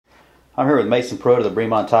I'm here with Mason Pruitt of the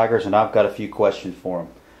Bremond Tigers, and I've got a few questions for him.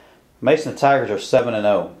 Mason, the Tigers are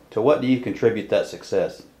 7-0. To what do you contribute that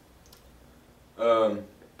success? Coming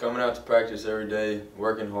out to practice every day,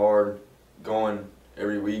 working hard, going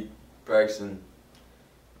every week, practicing,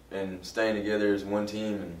 and staying together as one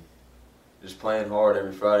team, and just playing hard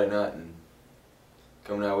every Friday night and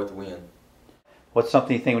coming out with the win. What's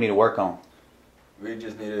something you think we need to work on? We need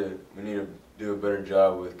to do a better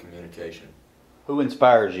job with communication. Who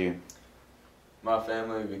inspires you? My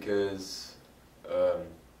family, because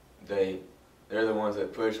they're the ones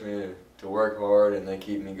that push me to work hard, and they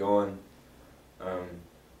keep me going,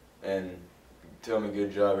 and tell me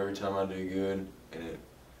good job every time I do good, and it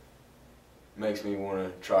makes me want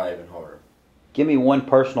to try even harder. Give me one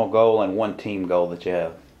personal goal and one team goal that you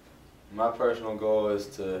have. My personal goal is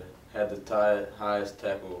to have the highest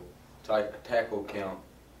tackle count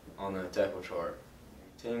on the tackle chart.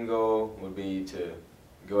 Team goal would be to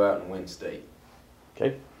go out and win state.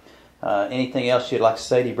 Okay. Anything else you'd like to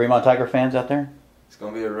say to you Bremond Tiger fans out there? It's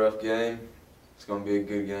going to be a rough game. It's going to be a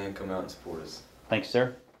good game. Come out and support us. Thanks,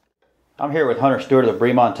 sir. I'm here with Hunter Stewart of the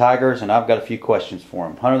Bremond Tigers, and I've got a few questions for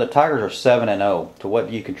him. Hunter, the Tigers are 7-0. To what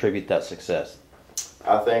do you contribute that success?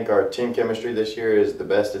 I think our team chemistry this year is the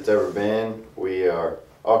best it's ever been. We are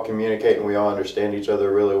all communicating. We all understand each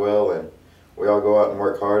other really well, and we all go out and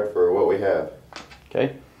work hard for what we have.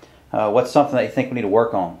 Okay. What's something that you think we need to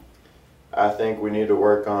work on? I think we need to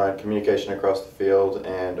work on communication across the field,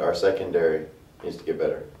 and our secondary needs to get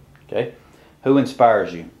better. Okay. Who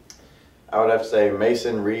inspires you? I would have to say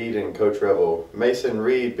Mason Reed and Coach Rebel. Mason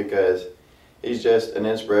Reed, because he's just an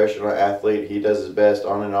inspirational athlete. He does his best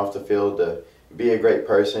on and off the field to be a great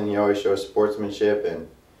person. He always shows sportsmanship, and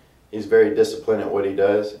he's very disciplined at what he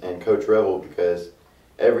does. And Coach Rebel, because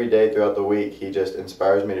every day throughout the week he just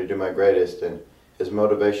inspires me to do my greatest, and his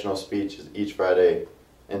motivational speeches each Friday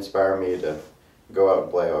inspire me to go out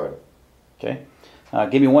and play hard. Okay.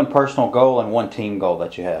 Give me one personal goal and one team goal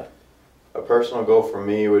that you have. A personal goal for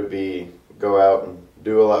me would be go out and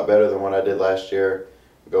do a lot better than what I did last year,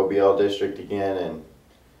 go be all district again, and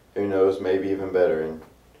who knows, maybe even better. And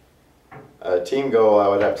a team goal, I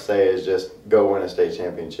would have to say, is just go win a state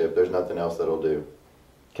championship. There's nothing else that'll do.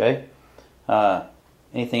 Okay.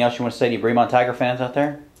 Anything else you want to say to you Bremond Tiger fans out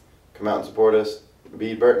there? Come out and support us.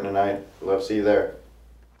 Beat Burton tonight. Love to see you there.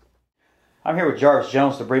 I'm here with Jarvis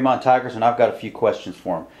Jones, the Bremond Tigers, and I've got a few questions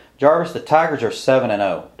for him. Jarvis, the Tigers are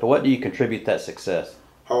 7-0. To what do you contribute that success?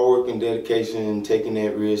 Hard work and dedication, taking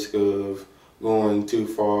that risk of going too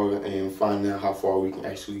far and finding out how far we can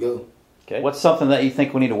actually go. Okay. What's something that you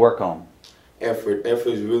think we need to work on? Effort. Effort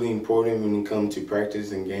is really important when it comes to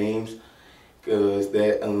practice and games, because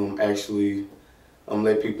that actually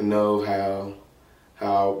let people know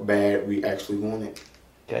how bad we actually want it.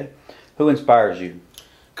 Okay. Who inspires you?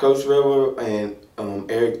 Coach Rebel and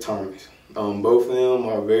Eric Thomas. Both of them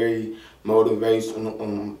are very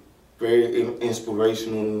motivational, very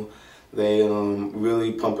inspirational. They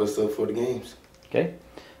really pump us up for the games. Okay.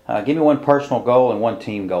 Give me one personal goal and one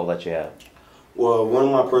team goal that you have. Well, one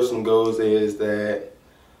of my personal goals is that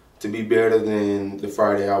to be better than the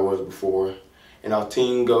Friday I was before. And our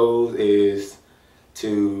team goal is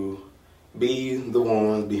to be the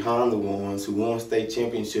ones behind the ones who won state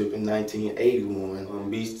championship in 1981,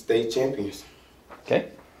 be state champions. Okay.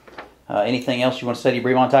 Anything else you want to say to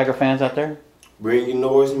Bremond Tiger fans out there? Bring your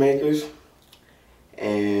noisemakers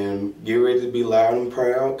and get ready to be loud and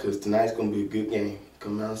proud, because tonight's going to be a good game.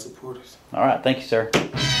 Come out and support us. All right. Thank you, sir.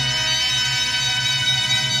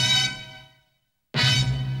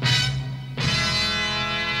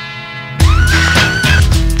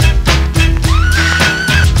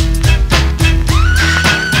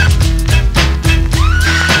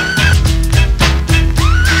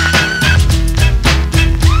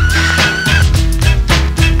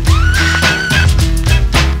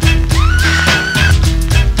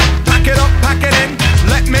 Pack it in,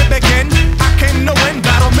 let me begin. I came to win,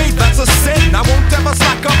 battle me, that's a sin. I won't ever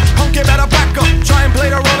slack up.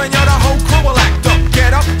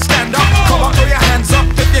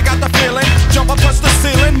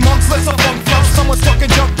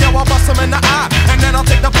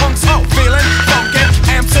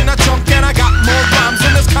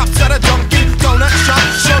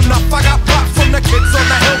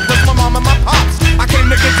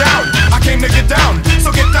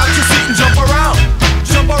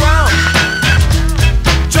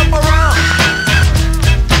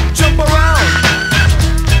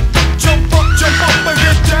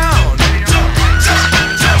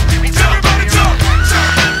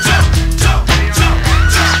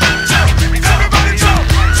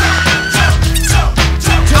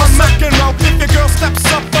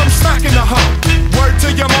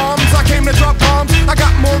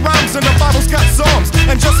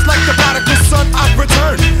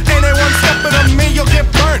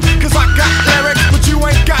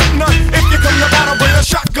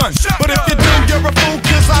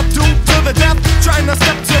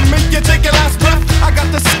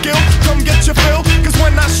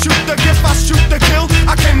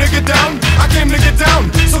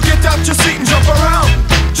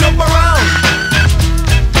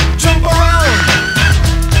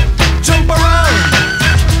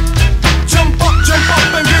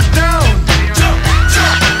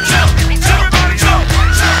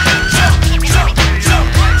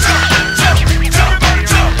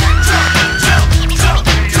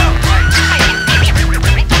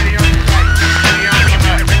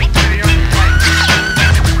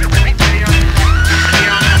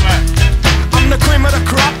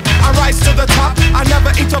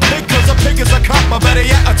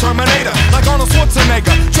 Terminator, like Arnold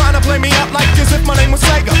Schwarzenegger, trying to play me out like as if my name was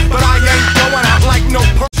Sega. But I ain't going out like no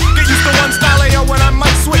Get used to one style, yo, when I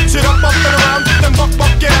might switch it up and around. Then buck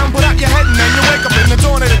get down, put out your head and then you wake up in the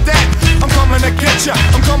dawn of the dead. I'm coming to get ya,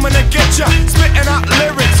 I'm coming to get ya. Spitting out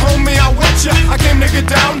lyrics, homie, I wet ya. I came to get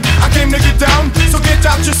down, I came to get down. So get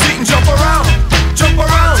out your seat and jump around, jump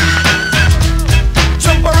around,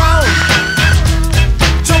 jump around,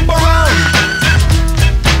 jump around,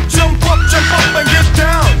 jump up and